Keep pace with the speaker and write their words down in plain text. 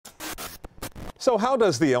So how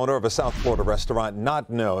does the owner of a South Florida restaurant not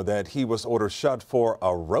know that he was ordered shut for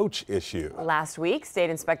a roach issue? Last week, state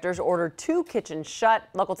inspectors ordered 2 kitchens shut.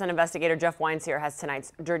 Local 10 investigator Jeff Weinseer has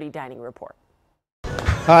tonight's Dirty Dining report.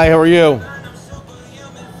 Hi, how are you?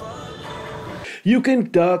 You can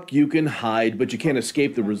duck, you can hide, but you can't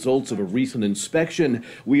escape the results of a recent inspection.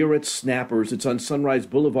 We are at Snappers. It's on Sunrise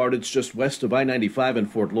Boulevard. It's just west of I-95 in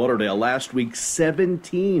Fort Lauderdale. Last week,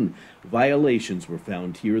 17 violations were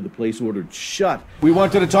found here. The place ordered shut. We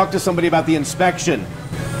wanted to talk to somebody about the inspection.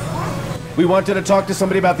 We wanted to talk to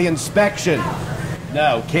somebody about the inspection.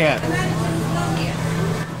 No, can't.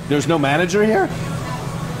 There's no manager here?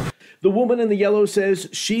 The woman in the yellow says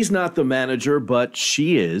she's not the manager, but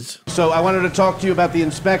she is. So I wanted to talk to you about the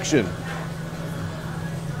inspection.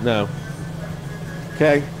 No.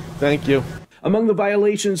 Okay, thank you. Among the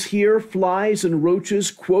violations here, flies and roaches,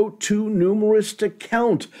 quote, too numerous to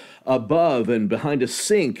count. Above and behind a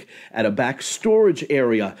sink at a back storage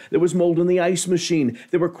area. There was mold in the ice machine.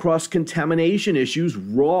 There were cross-contamination issues.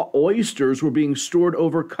 Raw oysters were being stored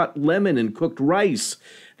over cut lemon and cooked rice.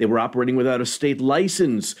 They were operating without a state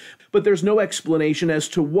license. But there's no explanation as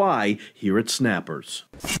to why here at Snappers.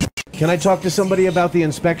 Can I talk to somebody about the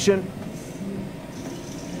inspection?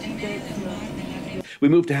 We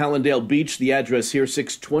moved to Hallandale Beach. The address here,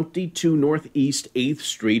 622 Northeast 8th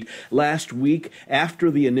Street. Last week, after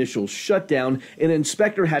the initial shutdown, an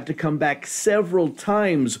inspector had to come back several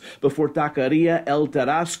times before Taqueria El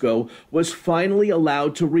Tarasco was finally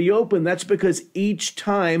allowed to reopen. That's because each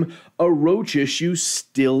time a roach issue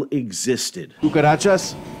still existed.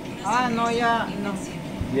 Cucarachas? No, ya no.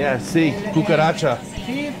 Yeah, sí, cucaracha.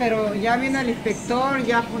 Sí, pero ya vino el inspector,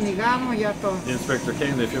 ya fumigamos, ya todo. The inspector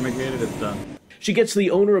came, they fumigated, it's done. She gets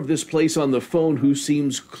the owner of this place on the phone who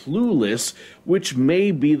seems clueless, which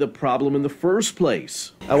may be the problem in the first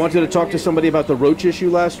place. I wanted to talk to somebody about the roach issue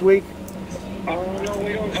last week. Oh, no,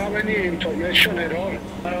 we don't have any information at all.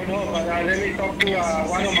 I don't know, but let me talk to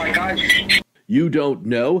one of my guys. You don't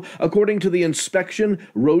know? According to the inspection,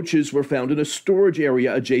 roaches were found in a storage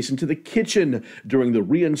area adjacent to the kitchen. During the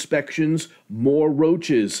re-inspections, more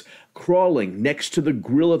roaches crawling next to the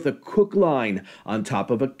grill at the cook line, on top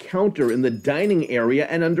of a counter in the dining area,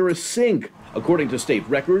 and under a sink. According to state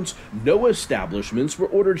records, no establishments were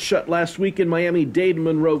ordered shut last week in Miami-Dade and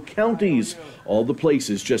Monroe counties. All the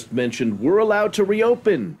places just mentioned were allowed to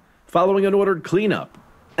reopen, following an ordered cleanup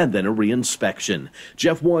and then a re-inspection.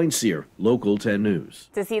 Jeff Weinseer, Local 10 News.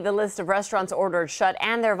 To see the list of restaurants ordered shut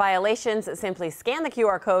and their violations, simply scan the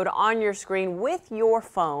QR code on your screen with your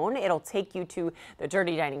phone. It'll take you to the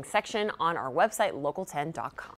Dirty Dining section on our website, local10.com.